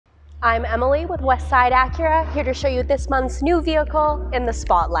I'm Emily with Side Acura, here to show you this month's new vehicle in the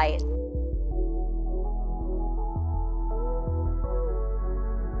spotlight.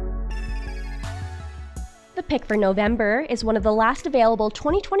 The pick for November is one of the last available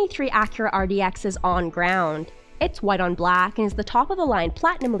 2023 Acura RDXs on ground. It's white on black and is the top-of-the-line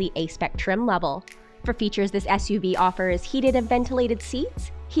Platinum Elite A-Spec trim level. For features, this SUV offers heated and ventilated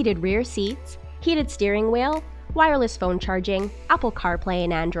seats, heated rear seats, heated steering wheel, wireless phone charging, Apple CarPlay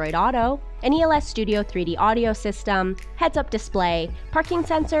and Android Auto, an ELS Studio 3D audio system, heads-up display, parking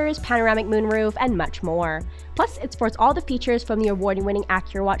sensors, panoramic moonroof, and much more. Plus, it sports all the features from the award-winning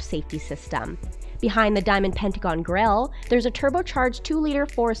Acura Watch safety system. Behind the Diamond Pentagon grille, there's a turbocharged 2-liter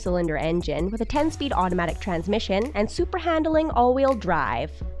 4-cylinder engine with a 10-speed automatic transmission and super handling all-wheel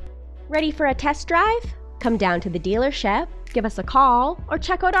drive. Ready for a test drive? Come down to the dealership, give us a call, or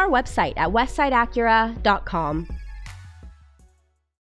check out our website at westsideacura.com.